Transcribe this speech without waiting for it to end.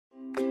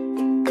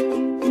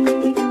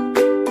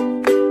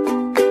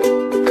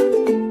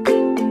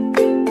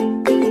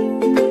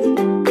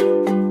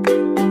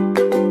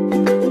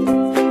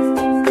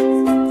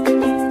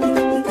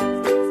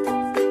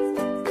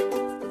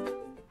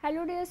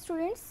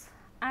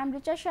I am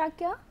Richa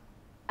Shakya,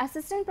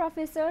 Assistant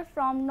Professor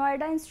from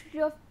Noida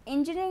Institute of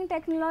Engineering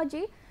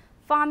Technology,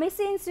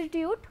 Pharmacy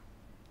Institute,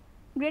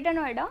 Greater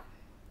Noida.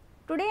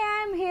 Today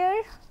I am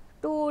here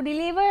to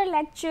deliver a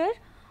lecture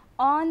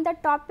on the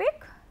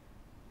topic,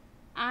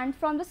 and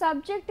from the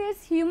subject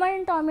is Human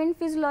Anatomy and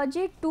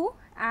Physiology-II,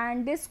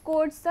 and this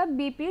codes the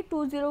BP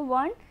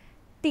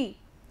 201T.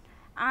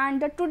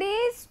 And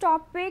today's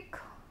topic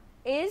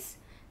is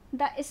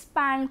the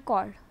spinal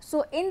cord.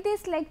 So, in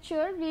this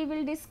lecture we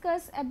will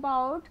discuss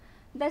about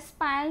the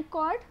spinal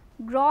cord,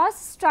 gross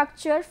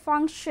structure,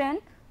 function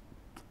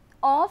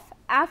of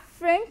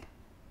afferent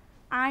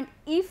and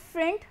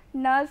efferent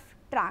nerve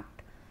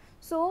tract.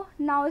 So,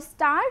 now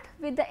start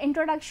with the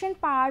introduction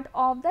part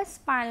of the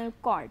spinal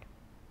cord.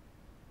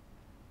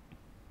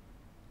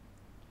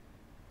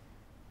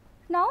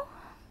 Now,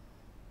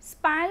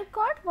 spinal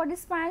cord, what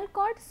is spinal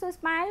cord? So,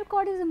 spinal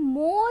cord is the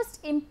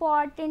most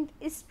important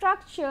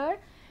structure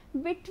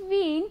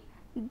between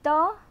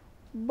the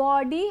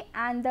body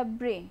and the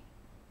brain.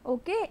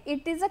 Okay,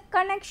 it is a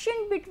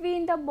connection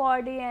between the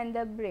body and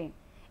the brain.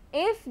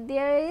 If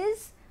the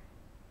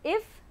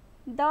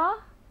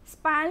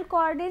spinal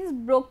cord is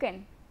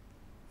broken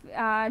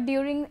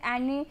during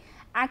any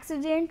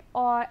accident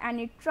or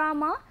any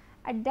trauma,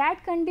 at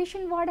that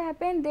condition what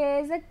happens,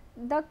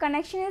 the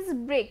connection is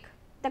break.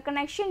 The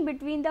connection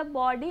between the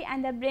body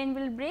and the brain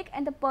will break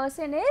and the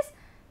person is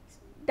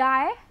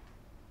die.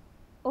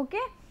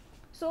 Okay.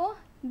 So,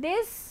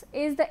 this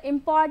is the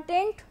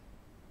important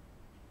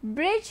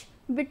bridge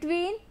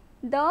between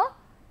the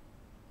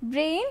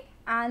brain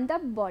and the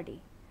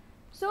body.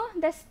 So,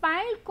 the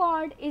spinal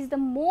cord is the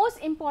most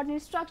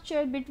important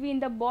structure between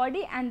the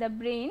body and the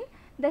brain.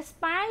 The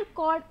spinal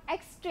cord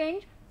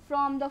extends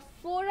from the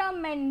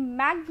foramen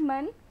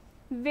magnum,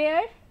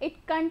 where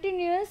it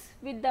continues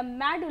with the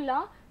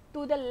medulla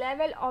to the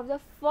level of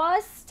the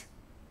first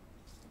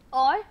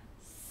or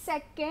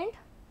second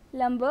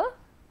lumbar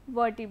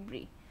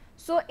vertebrae.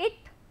 So, it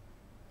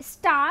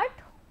start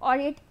or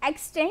it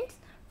extends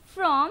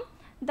from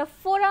the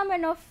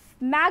foramen of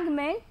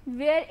magnum,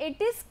 where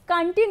it is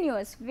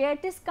continuous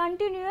with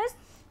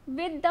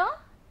the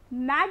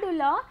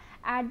medulla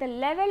at the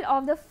level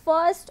of the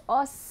first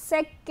or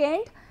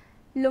second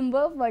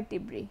lumbar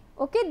vertebrae.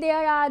 Okay,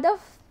 there are the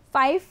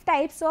 5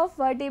 types of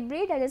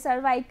vertebrae, that is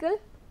cervical,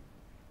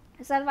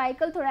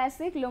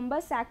 thoracic,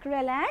 lumbar,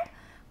 sacral and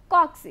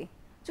coccyx.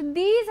 So,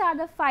 these are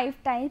the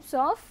 5 types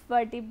of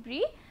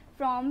vertebrae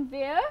from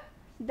where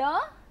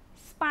the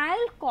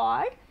spinal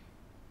cord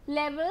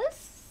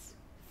levels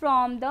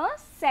from the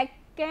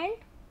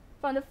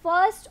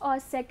first or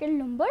second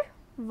lumbar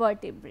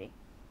vertebrae.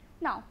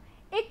 Now,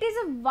 it is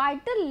a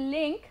vital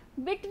link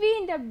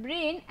between the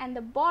brain and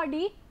the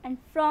body and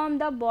from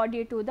the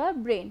body to the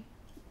brain.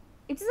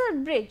 It is a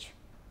bridge.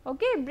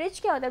 Okay, bridge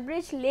क्या होता है?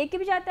 Bridge लेके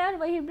भी जाता है और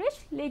वही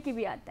bridge लेके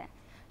भी आता है.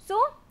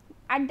 So,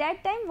 at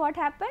that time what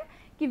happened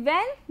कि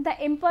when the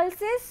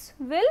impulses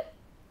will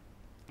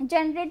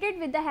generated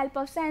with the help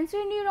of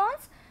sensory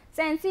neurons,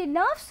 sensory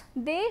nerves,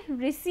 they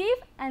receive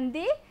and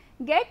they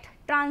get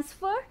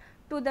transferred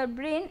to the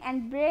brain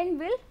and brain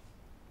will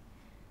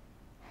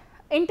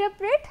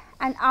interpret,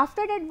 and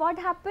after that what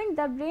happened,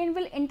 the brain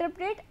will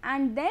interpret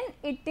and then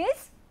it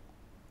is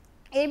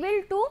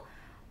able to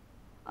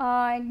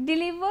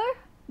deliver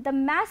the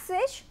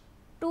message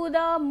to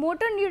the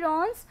motor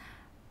neurons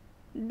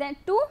then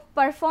to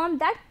perform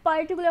that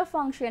particular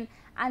function,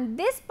 and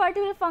this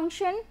particular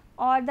function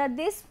or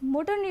this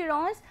motor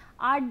neurons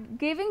are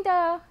giving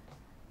the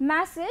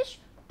message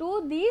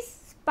to these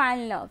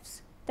spinal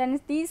nerves. Then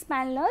these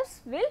spinal nerves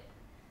will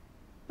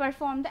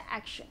perform the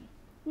action.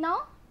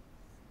 Now,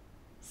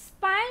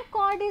 spinal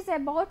cord is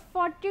about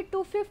 40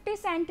 to 50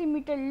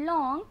 centimeter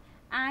long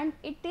and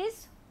it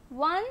is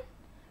 1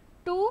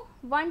 to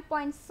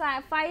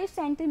 1.5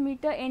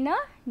 centimeter in a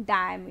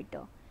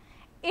diameter.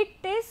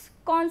 It is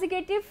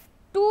consecutive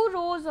 2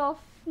 rows of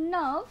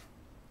nerve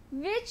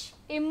which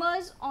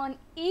emerge on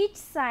each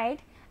side,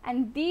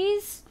 and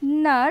these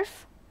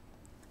nerve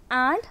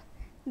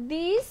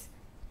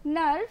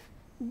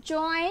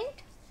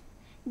joined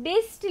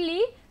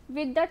distally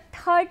with the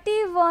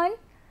 31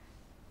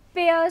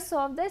 pairs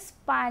of the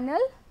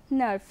spinal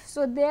nerve.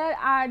 So, there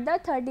are the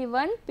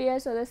 31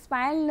 pairs of the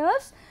spinal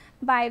nerves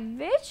by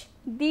which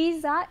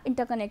these are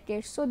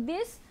interconnected. So,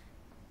 this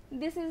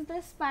is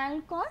the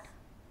spinal cord,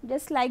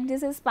 just like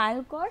this is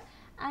spinal cord,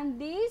 and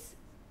these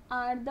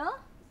are the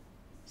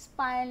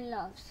spinal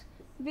nerves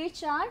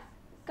which are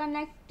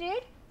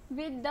connected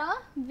with the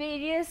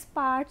various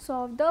parts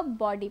of the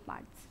body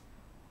parts.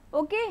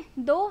 Okay,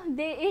 though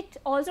it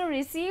also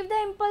receive the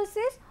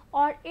impulses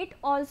or it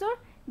also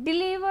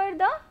deliver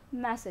the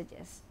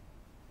messages.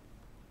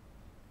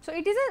 So,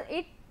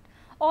 it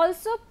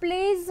also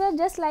plays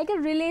just like a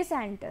relay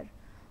center.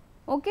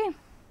 Okay.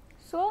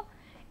 So,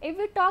 if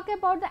we talk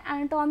about the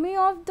anatomy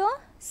of the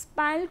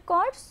spinal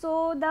cord,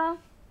 so the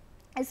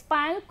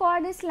spinal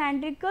cord is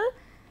cylindrical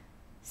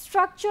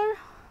structure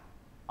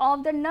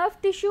of the nerve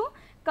tissue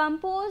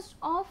composed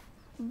of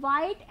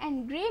white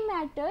and grey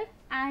matter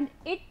and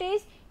it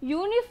is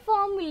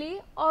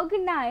uniformly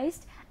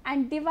organized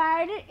and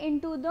divided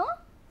into the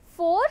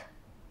 4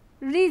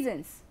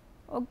 regions.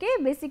 Okay,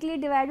 basically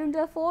divided into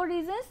the 4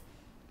 regions.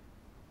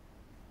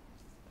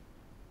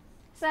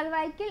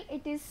 Cervical,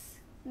 it is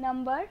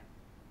number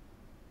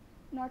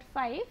not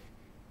 5,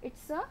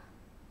 it's a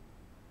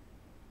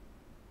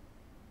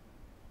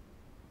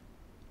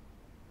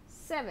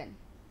 7.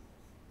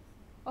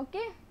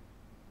 Okay,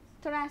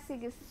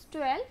 thoracic is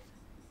 12,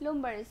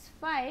 lumbar is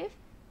 5,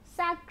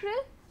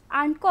 sacral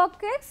and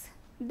coccyx,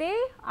 they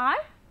are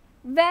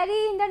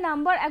vary in the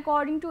number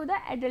according to the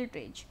adult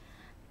age.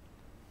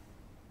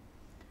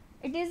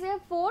 It is a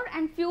 4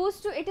 and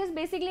fused to, it is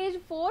basically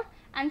 4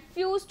 and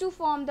fused to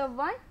form the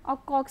 1, or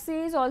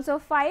coccyx is also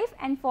 5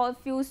 and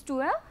fused to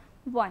a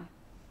 1.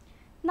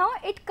 Now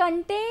it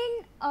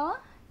contained a,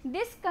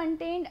 this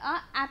contained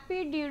a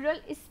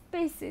epidural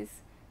spaces.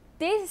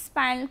 This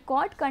spinal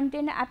cord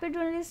contained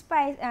epidural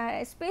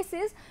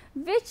spaces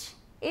which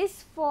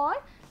is for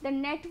the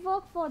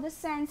network for the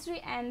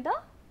sensory and the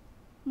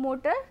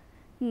motor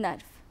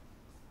nerve.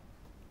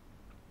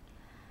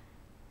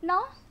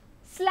 Now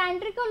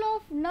cylindrical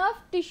of nerve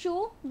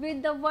tissue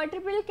with the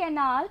vertebral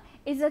canal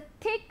is a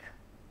thick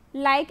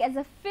like as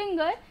a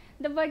finger.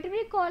 The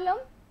vertebral column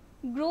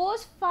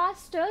grows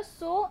faster,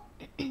 so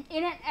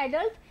in an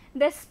adult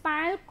the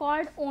spinal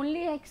cord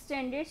only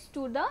extends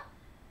to the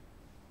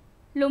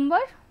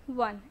lumbar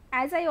 1.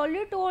 As I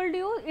already told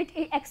you, it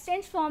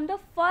extends from the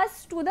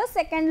first to the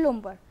second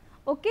lumbar.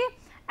 Okay,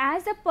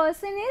 as the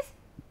person is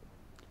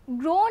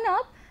grown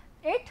up,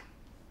 it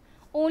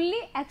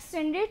only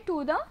extended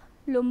to the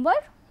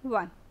lumbar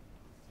 1.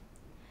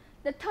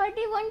 The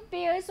 31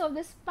 pairs of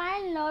the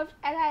spinal nerve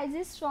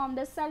arises from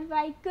the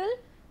cervical,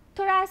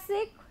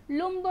 thoracic,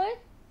 lumbar,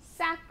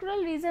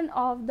 sacral region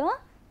of the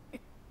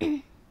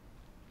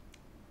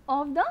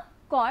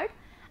cord,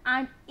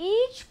 and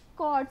each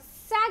cord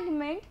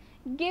segment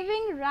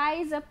giving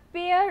rise a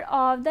pair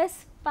of the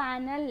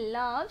spinal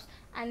nerves,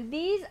 and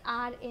these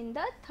are in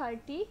the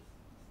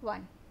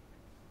 31.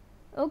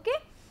 Okay,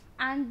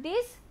 and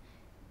this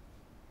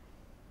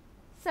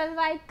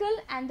cervical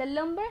and the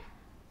lumbar,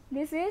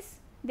 this is,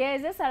 there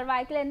is a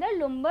cervical and the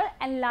lumbar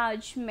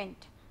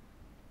enlargement.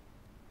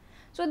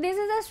 So this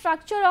is the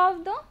structure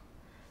of the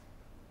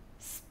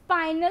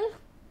spinal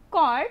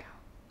cord.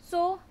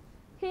 So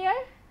here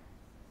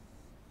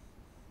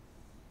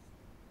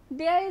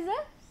there is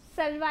a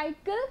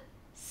cervical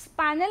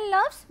spinal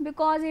nerves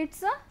because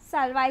it's a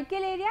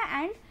cervical area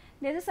and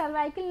there is a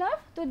cervical nerve.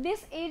 So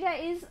this area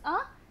is a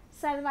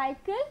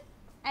cervical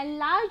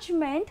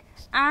enlargement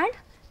and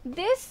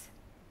this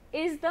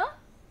is the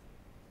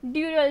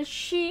dural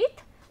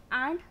sheath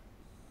and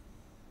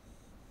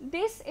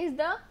this is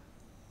the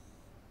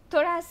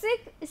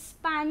thoracic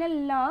spinal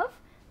nerve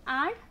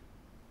and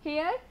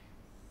here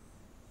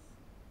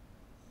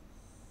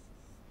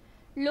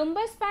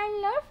lumbar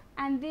spinal nerve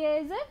and there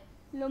is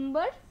a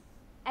lumbar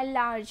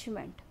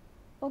enlargement.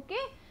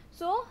 Okay,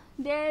 so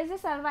there is a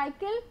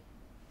cervical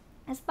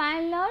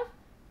spinal nerve,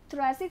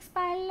 thoracic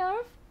spinal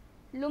nerve,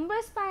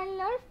 lumbar spinal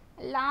nerve,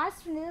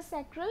 last one is a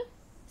sacral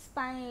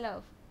spinal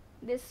nerve.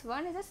 This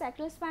one is a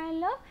sacral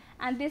spinal nerve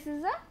and this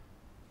is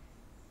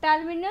a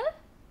terminal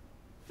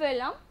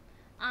filum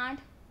and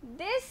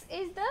this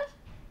is the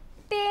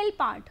tail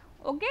part.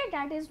 Okay,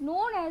 that is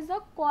known as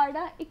the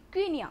chorda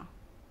equina.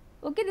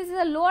 Okay, this is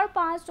the lower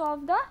part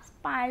of the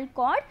spinal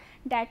cord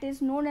that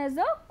is known as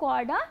the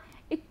chorda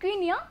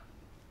equina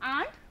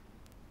and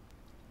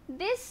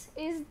this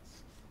is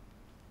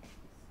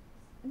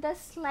the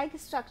like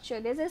structure.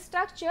 There is a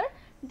structure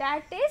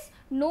that is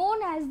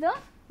known as the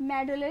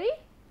medullary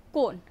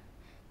cone.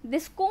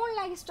 This cone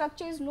like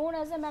structure is known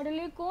as a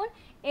medullary cone.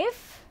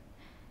 If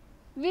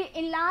we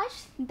enlarge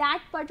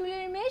that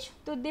particular image,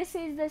 so this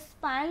is the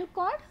spinal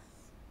cord,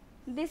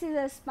 this is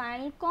the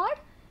spinal cord,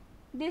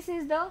 this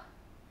is the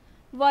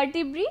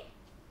vertebrae.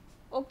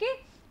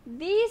 Okay,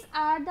 these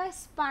are the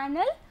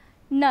spinal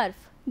nerve,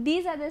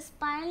 these are the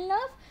spinal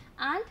nerve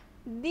and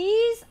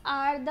these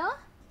are the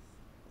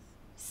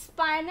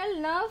spinal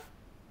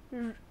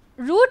nerve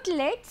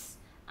rootlets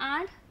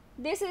and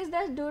this is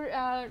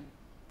the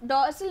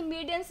dorsal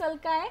median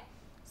sulci,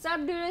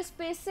 subdural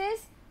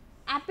spaces,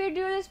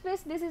 epidural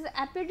space, this is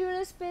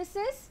epidural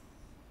spaces.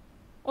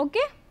 Okay,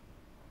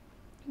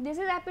 this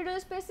is epidural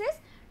spaces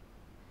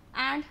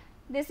and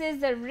this is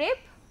the rib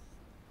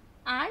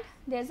and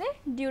there is a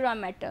dura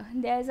mater.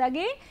 There is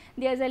again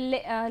there is a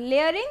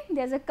layering,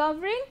 there is a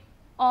covering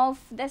of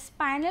the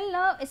spinal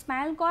nerve,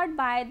 spinal cord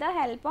by the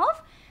help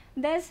of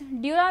this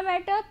dura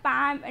mater,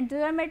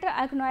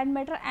 arachnoid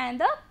mater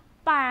and the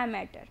pia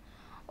mater.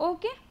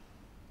 Okay.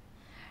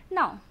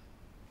 Now,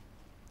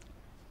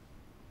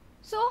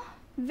 so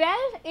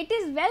it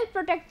is well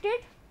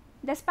protected,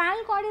 the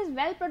spinal cord is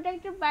well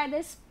protected by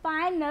the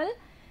spinal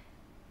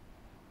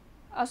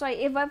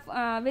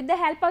with the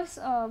help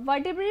of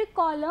vertebral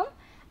column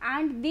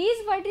and these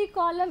vertebral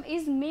column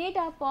is made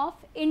up of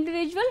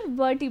individual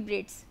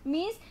vertebrates,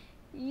 means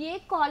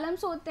ये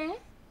columns होते हैं,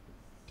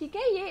 ठीक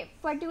है, ये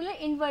particular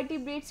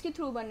invertebrates के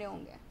through बने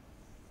होंगे.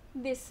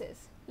 this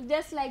is,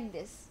 just like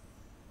this.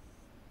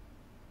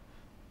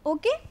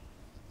 Okay.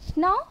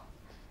 Now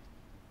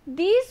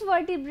these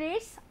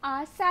vertebrates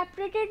are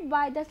separated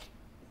by the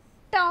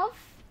tough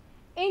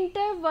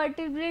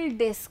intervertebral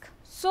disc.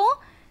 So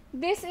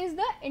this is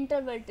the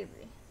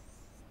intervertebrae.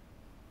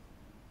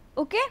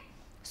 Okay.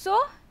 So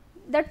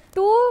the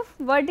two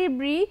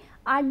vertebrae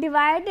are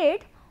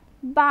divided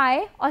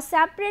by or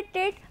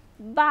separated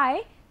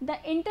by the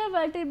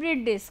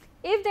intervertebrate disc.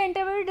 If the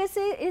intervertebrate disc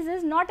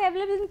is not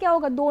available, then क्या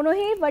होगा, दोनों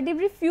ही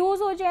vertebrae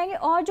fuse हो जाएंगे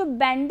और जो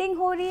bending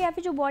हो रही है या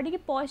फिर जो body के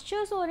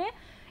postures हो रहे हैं,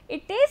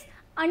 it is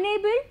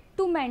unable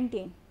to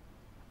maintain.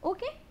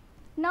 Okay.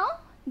 Now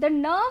the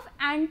nerve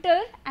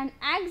enter and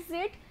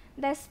exit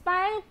the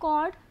spinal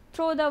cord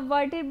through the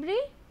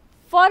vertebrae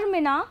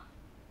foramina,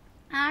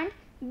 and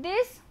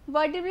this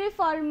vertebral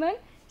foramen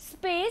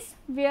space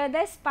where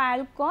the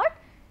spinal cord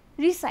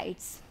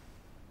resides.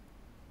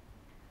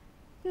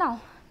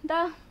 Now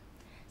the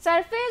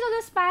surface of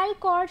the spinal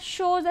cord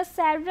shows the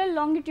several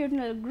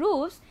longitudinal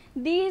grooves.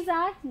 These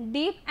are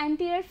deep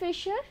anterior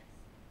fissure,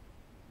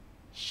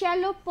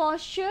 shallow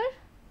posture,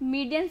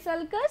 median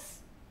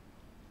sulcus,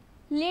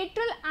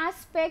 lateral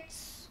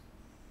aspects,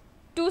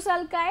 two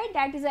sulci,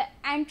 that is the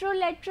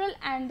anterolateral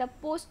and the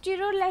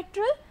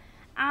posterolateral,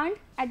 and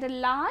at the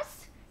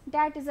last,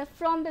 that is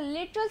from the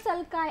lateral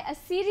sulci, a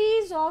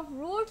series of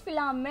root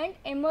filament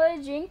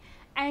emerging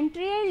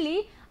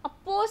anteriorly, a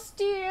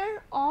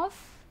posterior of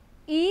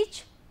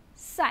each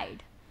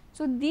side.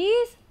 So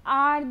these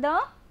are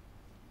the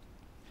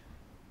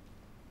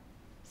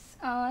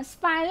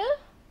spinal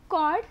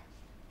cord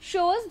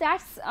shows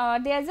that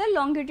there is a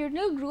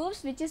longitudinal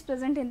grooves which is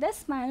present in the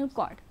spinal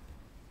cord.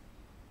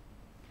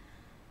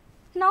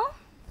 Now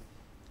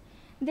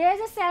there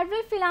is a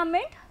several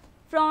filament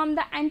from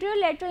the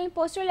anterolateral and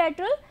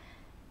posterolateral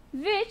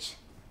which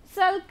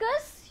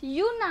sulcus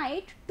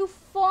unite to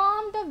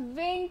form the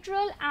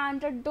ventral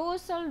and the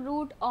dorsal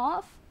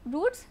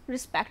roots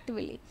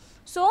respectively.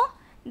 So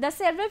the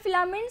several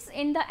filaments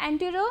in the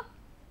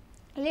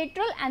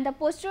anterolateral and the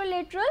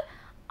posterolateral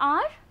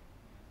are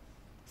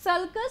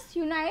sulcus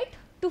unite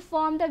to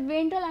form the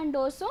ventral and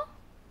dorsal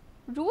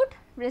root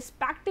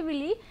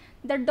respectively.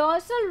 The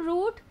dorsal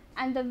root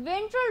and the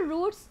ventral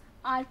roots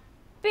are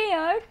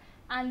paired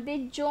and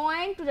they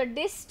join to the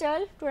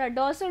distal to the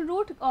dorsal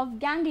root of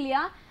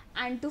ganglia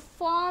and to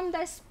form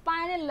the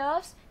spinal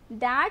nerves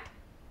that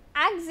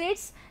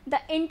exits the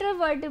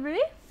intervertebral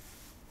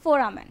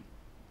foramen.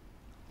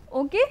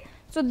 Okay.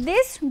 So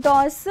this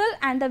dorsal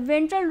and the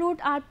ventral root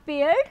are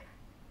paired,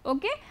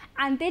 okay,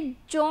 and they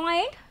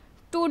join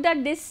to the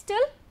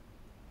distals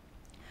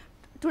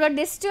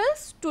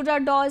to the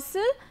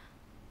dorsal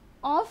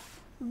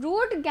of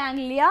root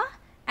ganglia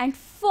and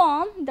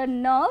form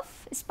the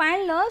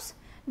spinal nerves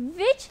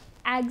which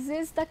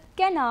exits the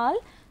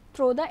canal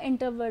through the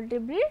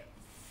intervertebral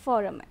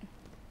foramen.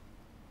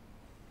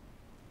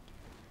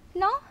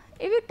 Now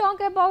if we talk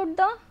about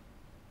the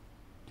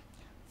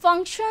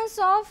functions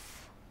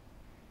of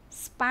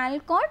spinal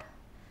cord,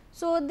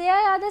 so there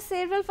are the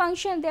several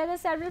functions of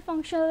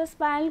the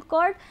spinal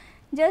cord,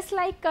 just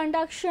like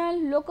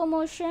conduction,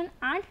 locomotion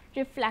and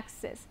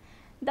reflexes.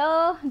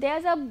 There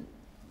is a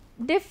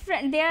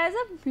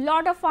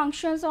lot of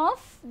functions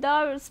of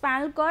the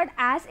spinal cord,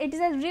 as it is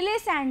a relay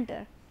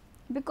center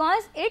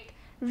because it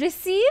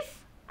receive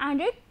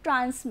and it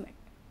transmit.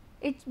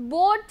 It's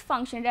both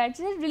function, that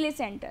is a relay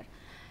center.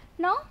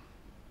 Now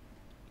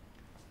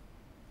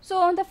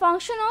so the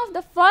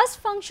first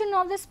function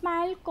of the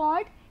spinal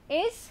cord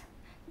is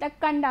the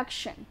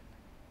conduction.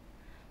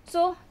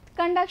 So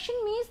conduction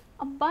means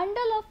a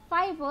bundle of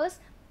fibers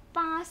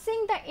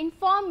passing the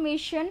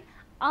information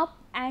up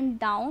and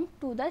down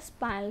to the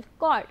spinal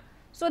cord.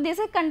 So this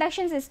is a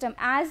conduction system.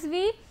 As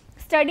we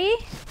study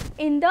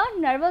in the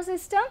nervous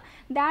system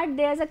that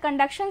there is a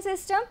conduction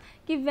system,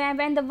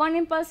 when the one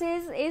impulse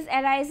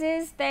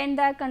arises, then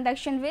the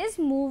conduction waves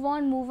move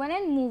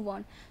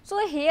on.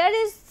 So here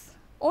is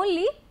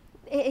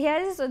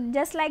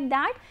just like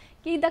that,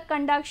 the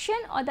conduction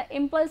or the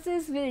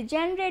impulses will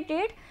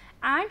generated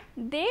and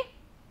they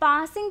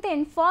passing the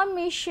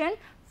information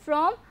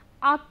from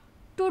up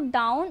to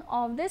down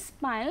of the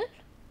spinal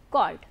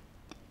cord.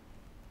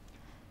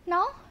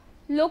 Now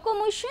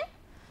locomotion.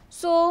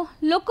 So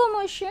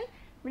locomotion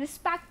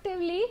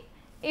respectively,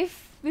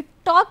 if we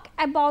talk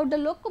about the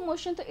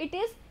locomotion, so it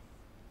is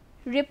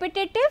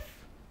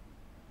repetitive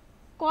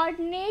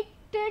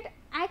coordinated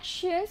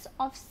actions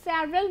of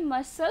several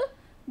muscle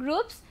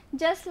groups,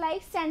 just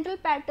like central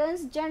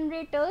patterns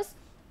generators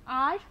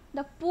are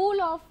the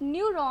pool of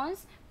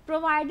neurons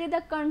provided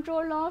the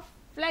control of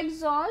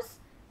flexors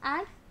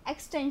and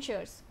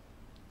extensors.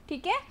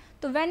 ठीक है,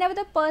 तो whenever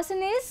the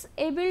person is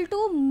able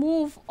to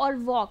move or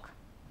walk,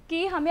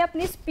 कि हमें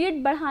अपनी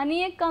speed बढ़ानी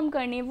है कम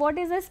करनी है, what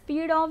is the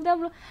speed of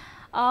the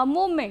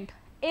movement?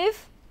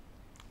 If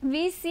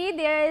we see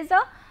there is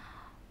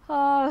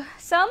a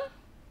some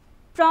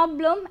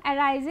problem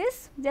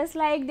arises, just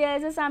like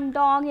there is some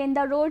dog in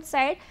the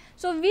roadside,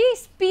 so we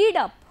speed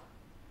up,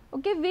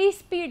 okay, we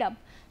speed up.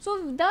 So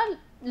the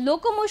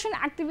locomotion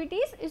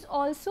activities is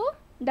also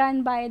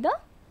done by the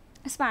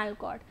spinal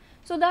cord.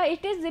 So,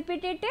 it is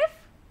repetitive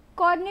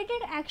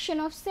coordinated action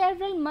of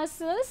several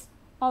muscles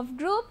of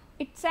group.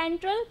 Its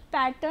central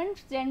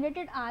patterns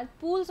generated are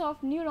pools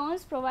of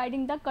neurons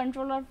providing the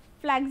control of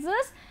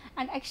flexors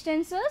and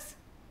extensors.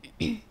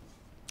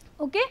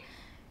 Okay.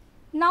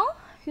 Now,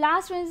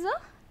 last one is the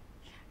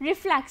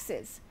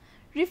reflexes.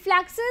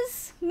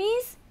 Reflexes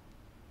means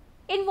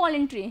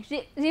involuntary.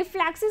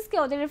 Reflexes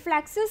क्या होते हैं?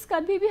 Reflexes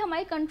कभी भी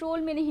हमारे control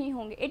में नहीं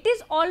होंगे. It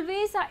is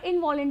always a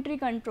involuntary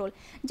control.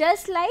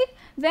 Just like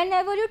when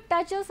ever you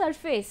touch a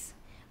surface,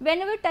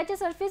 whenever you touch a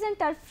surface and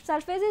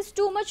surface is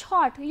too much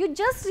hot, you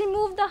just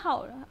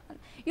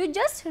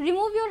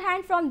remove your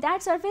hand from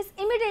that surface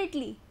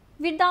immediately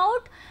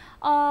without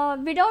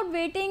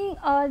waiting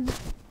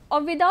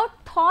or without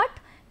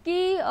thought कि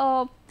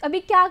अभी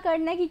क्या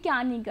करना है कि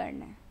क्या नहीं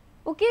करना है.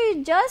 Okay,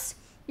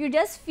 you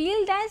just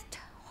feel that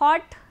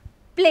hot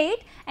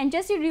plate and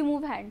just you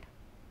remove hand.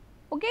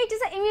 Okay, it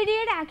is an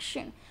immediate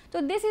action.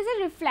 So this is a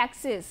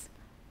reflexes.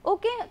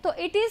 Okay, so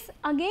it is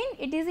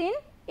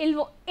in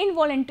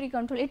involuntary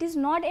control. It is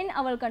not in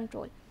our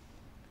control.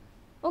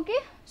 Okay,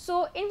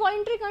 so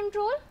involuntary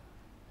control,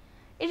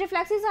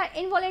 reflexes are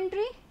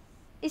involuntary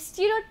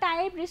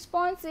stereotype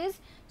responses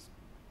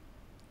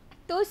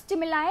to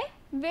stimuli,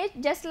 which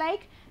just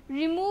like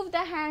remove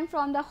the hand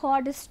from the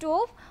hot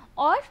stove,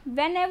 or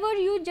whenever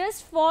you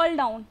just fall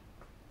down.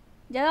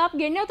 जब आप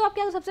गिरने हो तो आप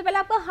क्या, सबसे पहले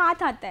आपका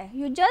हाथ आता है.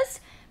 You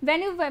just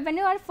when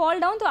you are fall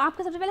down, तो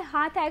आपका सबसे पहले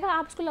हाथ आएगा,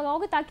 आप उसको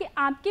लगाओगे ताकि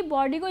आपकी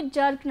बॉडी को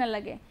जर्क न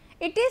लगे.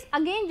 It is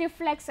again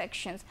reflex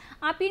actions.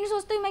 आप ये नहीं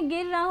सोचते मैं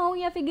गिर रहा हूँ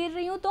या फिर गिर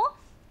रही हूँ तो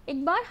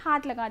एक बार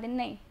हाथ लगा दें,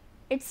 नहीं.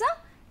 It's a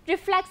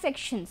reflex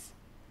actions,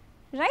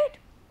 right.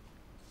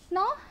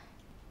 Now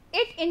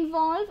it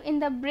involved in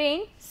the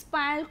brain,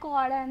 spinal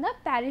cord and the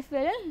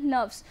peripheral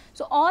nerves.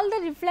 So all the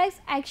reflex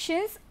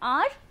actions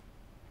are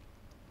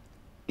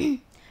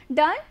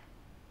done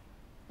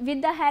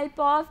with the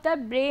help of the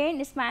brain,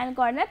 spinal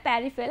cord and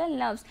peripheral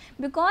nerves,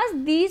 because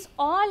these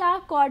all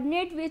are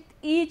coordinate with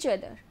each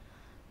other.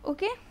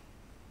 Okay.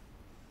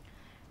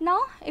 Now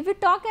if we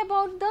talk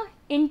about the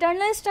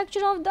internal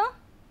structure of the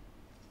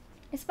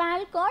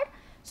spinal cord,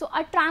 so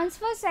a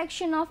transverse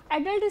section of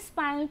adult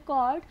spinal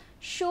cord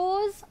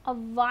shows a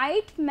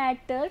white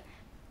matter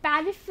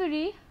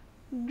periphery,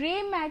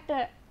 grey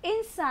matter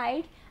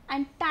inside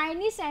and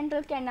tiny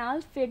central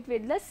canal filled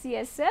with the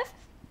CSF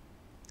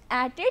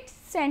at its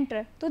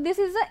center. So this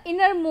is the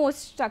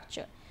innermost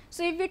structure.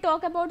 So if we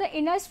talk about the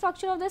inner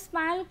structure of the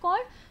spinal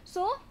cord,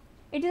 so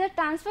it is a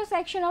transverse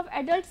section of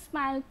adult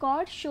spinal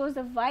cord, shows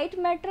the white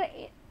matter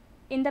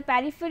in the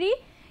periphery,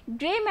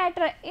 grey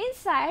matter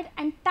inside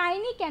and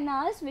tiny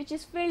canals which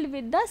is filled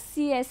with the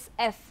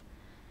CSF,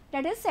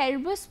 that is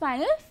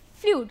cerebrospinal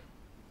fluid.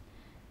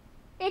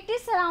 It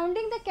is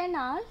surrounding the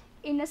canal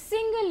in a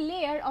single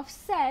layer of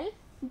cell,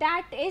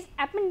 that is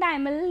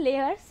ependymal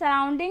layer.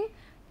 Surrounding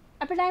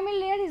ependymal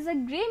layer is a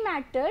grey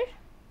matter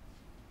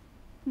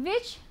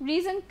which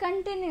region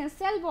contain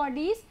cell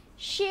bodies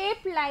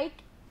shaped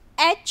like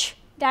H,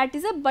 that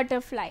is a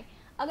butterfly.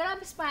 अगर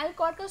आप spinal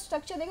cord का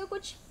structure देखें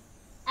कुछ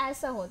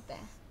ऐसा होता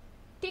है,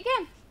 ठीक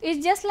है.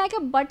 It's just like a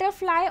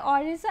butterfly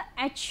और is a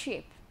H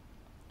shape,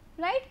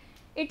 right.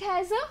 It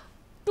has a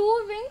 2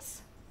 wings.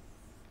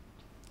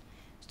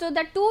 So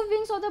the 2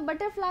 wings of the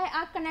butterfly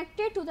are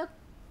connected to the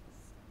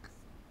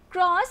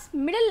cross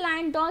middle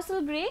line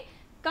dorsal grey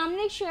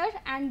commissure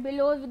and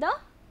below with the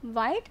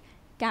white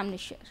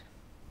commissure.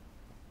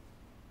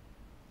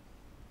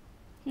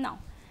 Now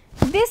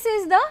this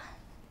is the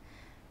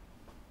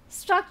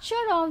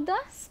structure of the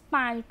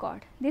spinal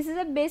cord. This is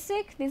a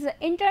basic, this is the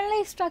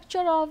internal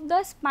structure of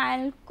the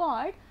spinal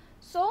cord.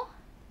 So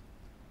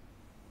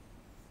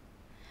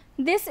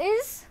this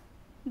is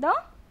the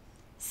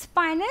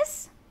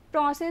spinous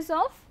process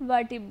of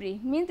vertebrae,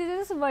 means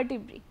this is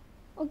vertebrae.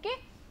 Okay.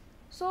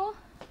 So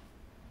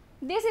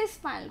this is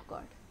spinal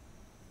cord.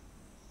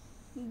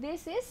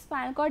 This is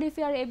spinal cord, if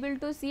you are able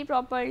to see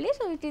properly.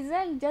 So it is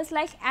a just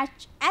like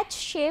H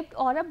shaped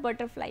or a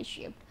butterfly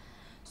shaped.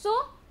 So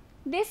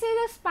this is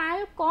a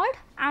spinal cord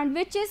and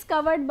which is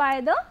covered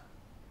by the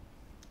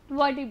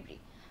vertebrae.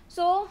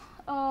 So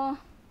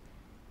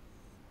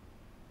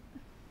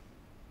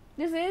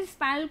this is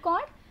spinal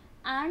cord,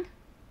 and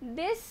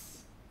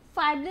this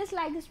fibrous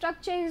like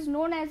structure is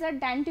known as a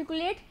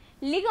denticulate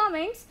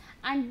ligaments,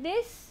 and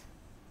this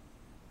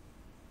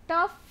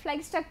tough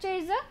like structure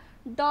is a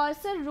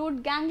dorsal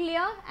root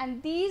ganglia,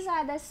 and these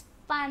are the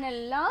spinal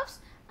nerves,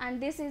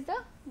 and this is the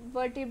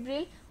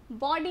vertebral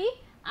body,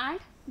 and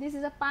this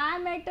is a pia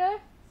mater,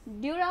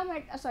 dura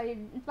mater,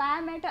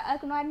 pia mater,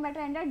 arachnoid mater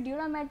and the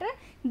dura mater.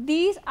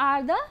 These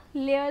are the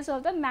layers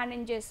of the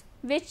meninges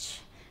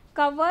which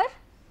covers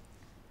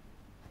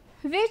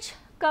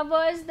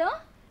the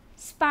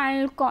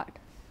spinal cord.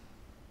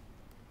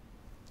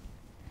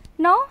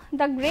 Now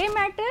the grey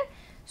matter.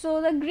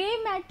 So the grey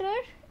matter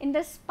in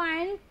the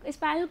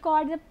spinal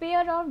cord, the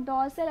pair of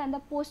dorsal and the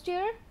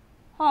posterior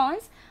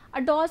horns.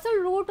 A dorsal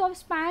root of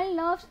spinal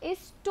nerves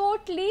is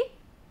totally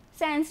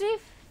sensory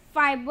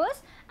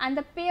fibers, and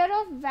the pair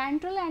of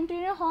ventral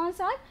anterior horns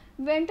are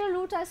ventral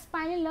roots are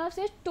spinal nerves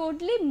is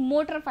totally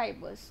motor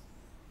fibers.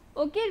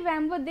 Okay,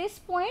 remember this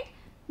point.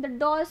 The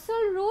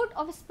dorsal root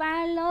of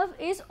spinal nerve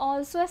is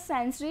also a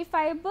sensory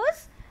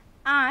fibers,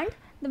 and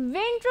the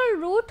ventral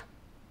root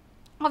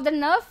of the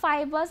nerve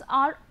fibers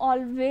are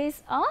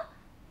always a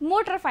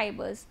motor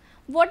fibers.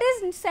 What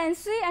is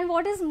sensory and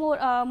what is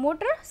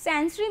motor?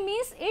 Sensory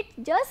means it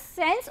just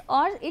sense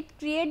or it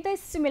create the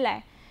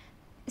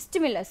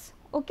stimulus,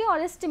 okay, or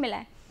a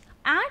stimuli.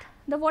 And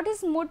the what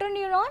is motor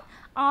neuron?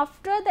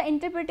 After the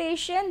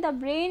interpretation, the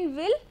brain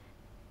will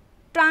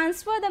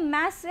transfer the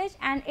message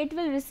and it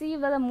will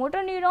receive the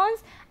motor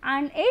neurons,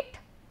 and it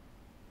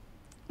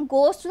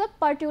goes to the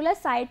particular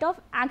site of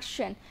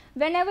action.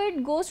 Whenever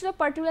it goes to the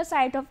particular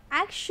site of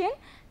action,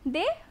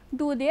 they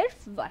do their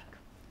work.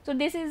 So,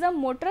 this is a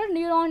motor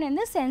neuron and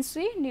the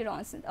sensory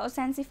neurons or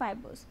sensory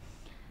fibers.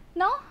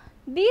 Now,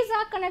 these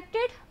are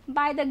connected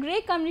by the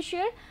gray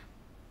commissure,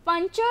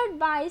 punctured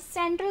by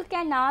central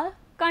canal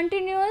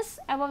continuous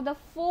above the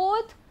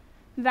fourth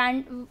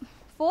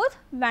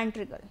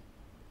ventricle.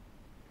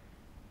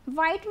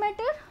 White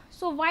matter.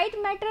 So, white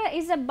matter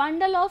is a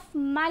bundle of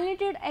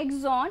myelinated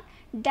axon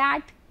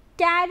that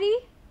carry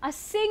a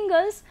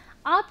signals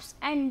ups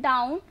and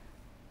down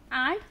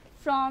and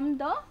from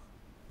the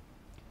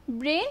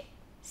brain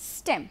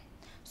stem.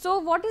 So,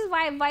 what is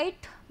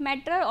white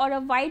matter or a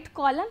white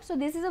column? So,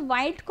 this is a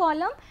white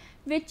column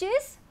which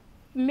is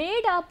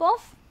made up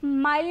of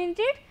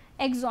myelinated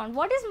axon.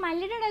 What is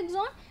myelinated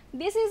axon?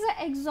 This is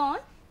an axon,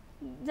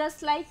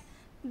 just like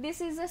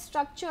this is a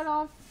structure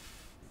of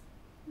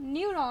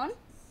neuron,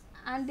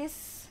 and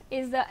this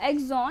is the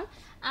axon,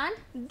 and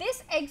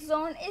this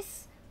axon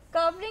is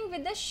covering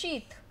with the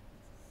sheath.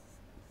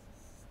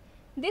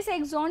 This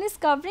axon is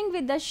covering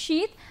with the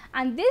sheath,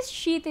 and this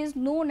sheath is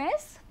known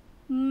as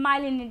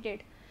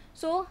myelinated.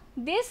 So,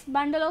 this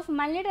bundle of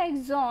myelinated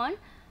axon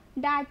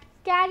that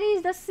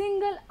carries the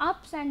signal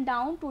ups and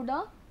down to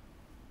the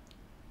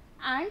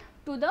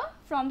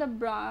from the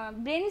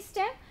brain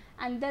stem,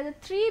 and there are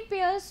three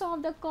pairs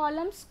of the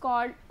columns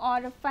called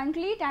or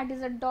functionally, that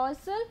is a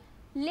dorsal,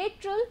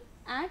 lateral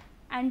and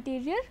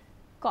anterior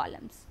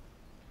columns.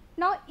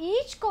 Now,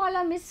 each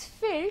column is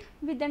filled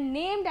with the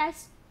named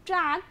as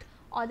tract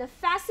or the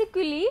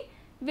fasciculi,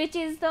 which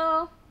is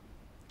the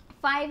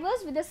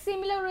fibers with a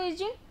similar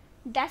origin,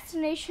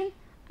 destination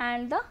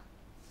and the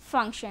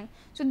function.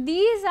 So,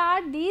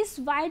 these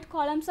white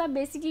columns are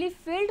basically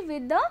filled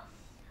with the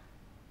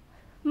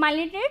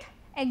myelinated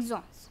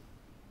axons.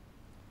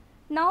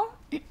 Now,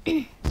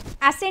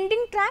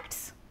 ascending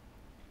tracts.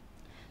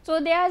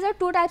 So, there are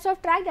two types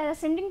of tract. There is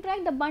ascending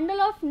tract, the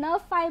bundle of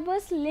nerve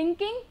fibers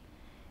linking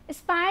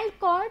spinal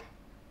cord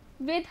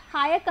with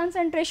higher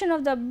concentration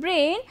of the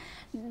brain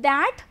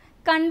that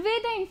convey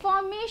the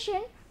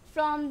information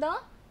from the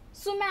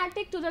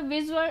somatic to the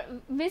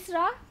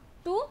viscera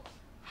to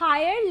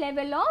higher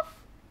level of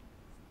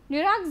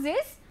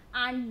neuraxis,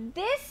 and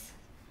this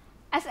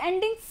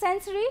ascending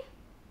sensory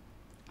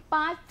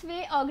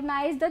pathway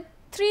organize the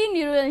three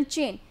neural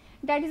chain,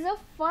 that is the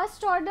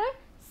first order,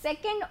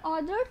 second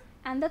order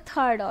and the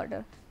third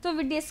order. So,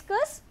 we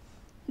discuss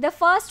the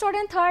first order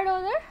and third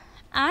order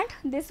and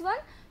this one.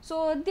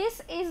 So,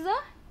 this is the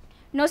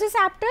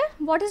nociceptor.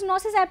 What is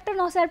nociceptor?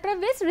 Nociceptor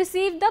will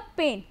receive the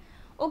pain.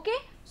 Okay.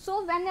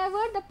 So, whenever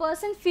the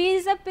person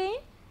feels the pain,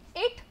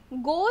 it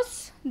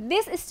goes,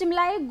 this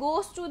stimuli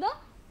goes to the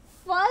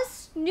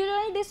first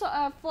neural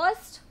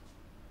first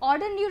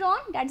order neuron,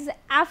 that is the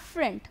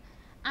afferent,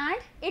 and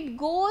it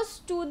goes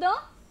to the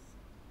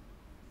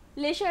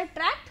leisure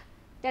tract,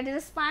 that is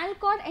the spinal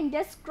cord, and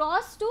just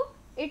cross to,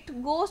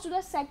 it goes to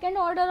the second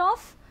order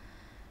of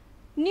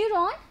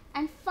neuron,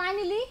 and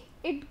finally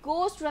it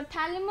goes to the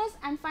thalamus,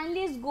 and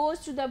finally it goes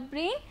to the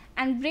brain,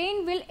 and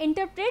brain will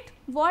interpret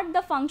what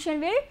the function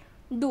will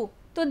do.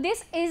 So,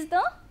 this is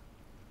the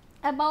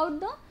about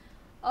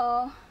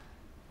the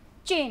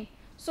chain.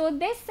 So,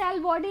 this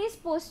cell body is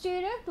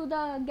posterior to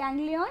the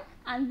ganglion,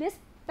 and this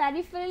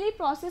peripherally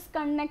process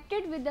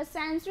connected with the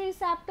sensory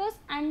receptors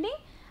ending,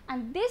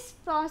 and this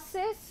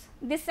process,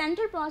 this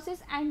central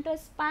process enters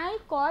spinal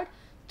cord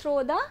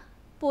through the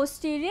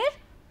posterior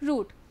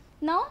root.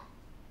 Now,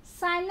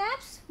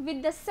 synapse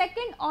with the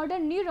second order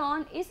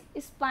neuron is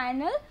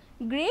spinal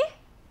gray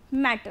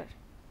matter.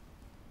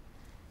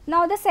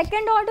 Now, the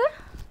second order.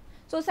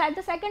 So,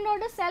 the second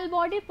order cell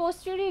body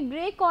posterior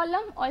gray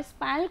column or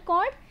spinal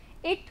cord,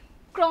 it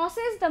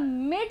crosses the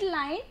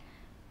midline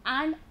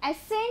and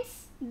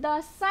ascends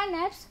the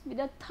synapse with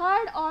the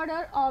third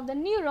order of the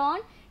neuron,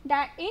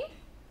 that in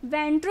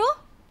ventro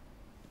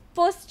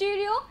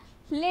posterior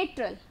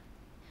lateral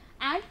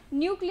and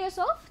nucleus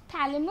of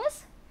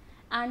thalamus,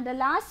 and the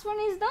last one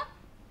is the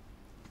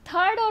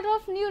third order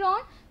of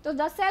neuron. So,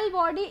 the cell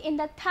body in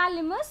the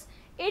thalamus,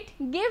 it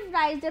give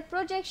rise the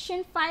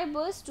projection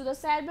fibers to the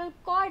cerebral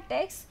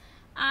cortex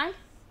and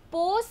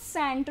post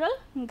central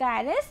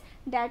gyrus,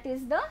 that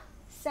is the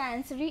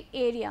sensory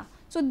area.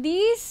 So,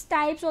 these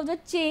types of the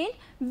chain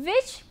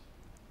which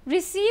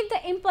receive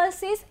the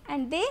impulses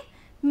and they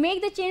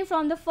make the chain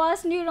from the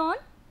first neuron,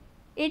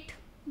 it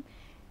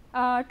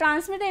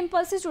transmit the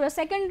impulses to the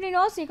second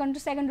neuron,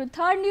 second to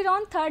third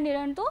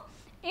neuron to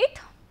it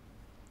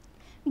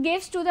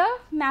gives to the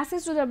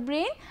message to the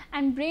brain,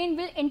 and brain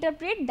will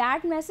interpret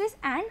that message,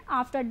 and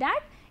after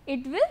that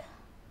it will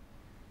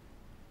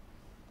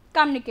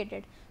communicate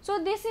it.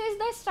 So, this is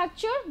the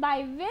structure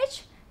by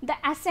which the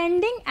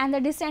ascending and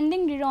the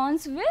descending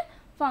neurons will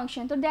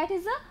function. So, that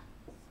is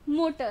a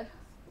motor,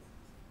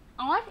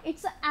 or it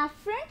is a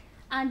afferent,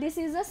 and this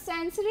is a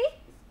sensory,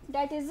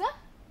 that is a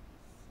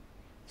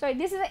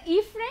this is a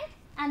efferent,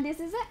 and this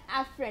is a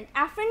afferent.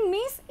 Afferent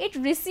means it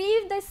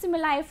receives the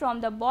stimuli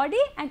from the body,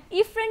 and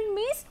efferent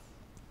means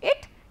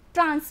it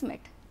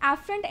transmit.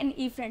 Afferent and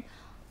efferent.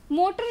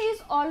 Motor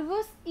is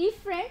always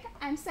efferent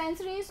and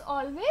sensory is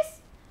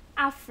always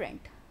afferent.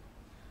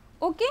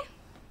 Okay.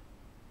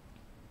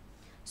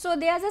 So,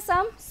 there are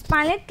some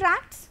spinal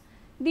tracts.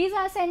 These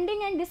are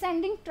ascending and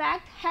descending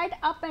tract, head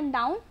up and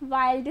down,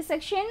 while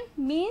dissection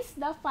means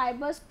the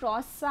fibers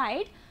cross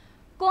side.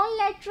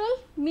 Conlateral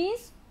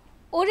means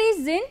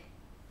origin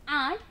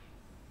and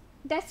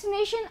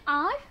destination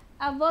are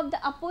above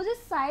the opposite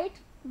side,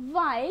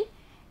 while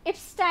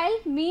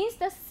epistyl means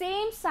the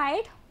same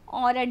side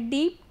or a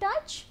deep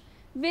touch.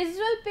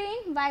 Visual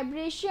pain,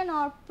 vibration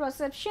or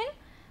perception,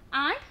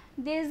 and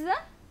there is a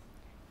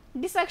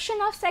dissection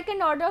of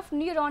second order of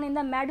neuron in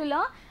the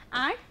medulla,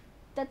 and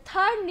the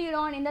third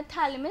neuron in the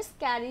thalamus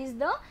carries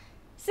the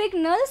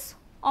signals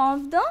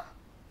of the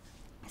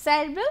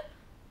cerebral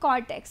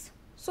cortex.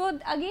 So,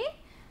 again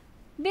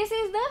this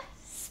is the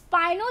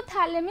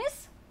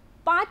spinothalamic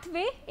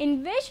pathway,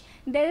 in which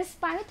there is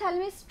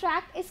spinothalamic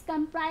tract is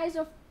comprised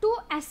of two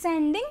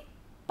ascending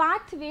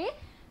pathway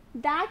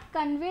that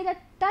convey the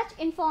touch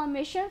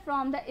information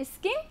from the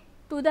skin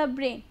to the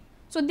brain.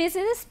 So, this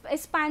is a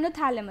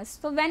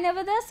spinothalamus. So,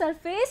 whenever the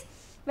surface,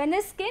 when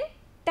the skin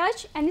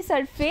touch any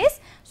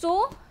surface,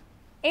 so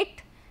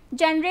it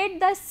generate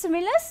the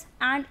stimulus,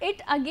 and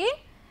it again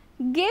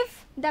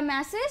give the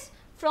message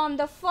from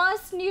the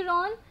first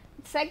neuron,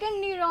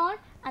 second neuron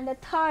and the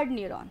third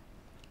neuron,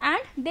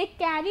 and they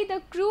carry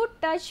the crude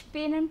touch,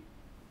 pain and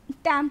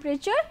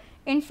temperature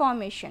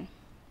information.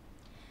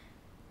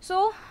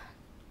 So,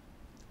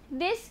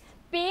 this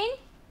pain,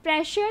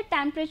 pressure,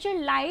 temperature,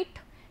 light,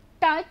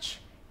 touch,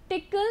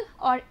 tickle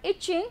or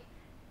itching,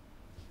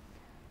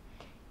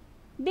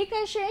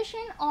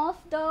 decusation of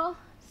the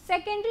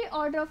secondary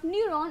order of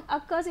neuron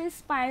occurs in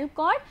spinal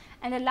cord,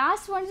 and the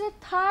last one is the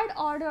third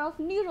order of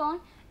neuron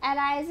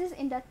arises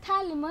in the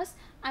thalamus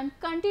and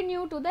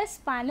continue to the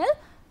spinal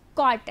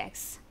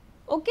cortex.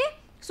 Okay.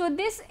 So,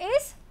 this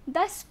is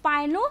the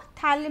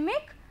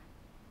spinothalamic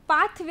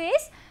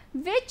pathways,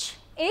 which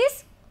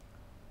is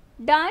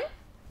done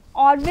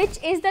or which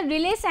is the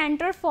relay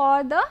center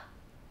for the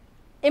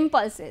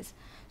impulses.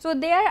 So,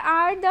 there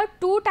are the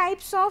two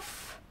types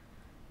of,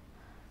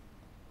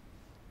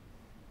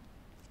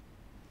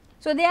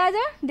 so there are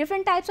the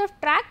different types of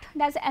tract,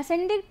 that is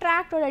ascending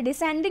tract or a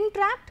descending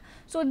tract.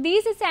 So,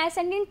 these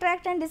ascending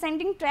tract and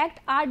descending tract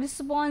are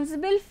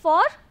responsible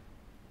for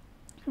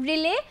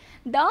relay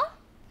the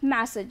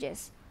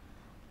messages.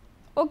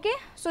 Okay.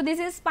 So, this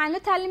is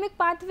spinothalamic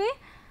pathway.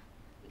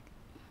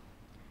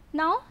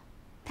 Now,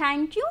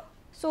 thank you.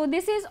 So,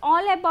 this is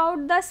all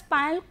about the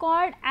spinal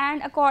cord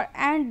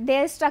and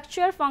their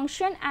structure,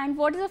 function, and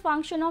what is the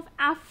function of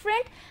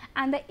afferent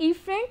and the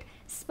efferent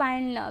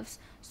spinal nerves.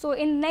 So,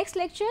 in next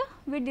lecture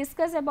we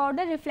discuss about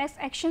the reflex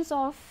actions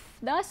of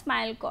the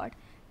spinal cord.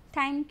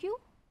 Thank you.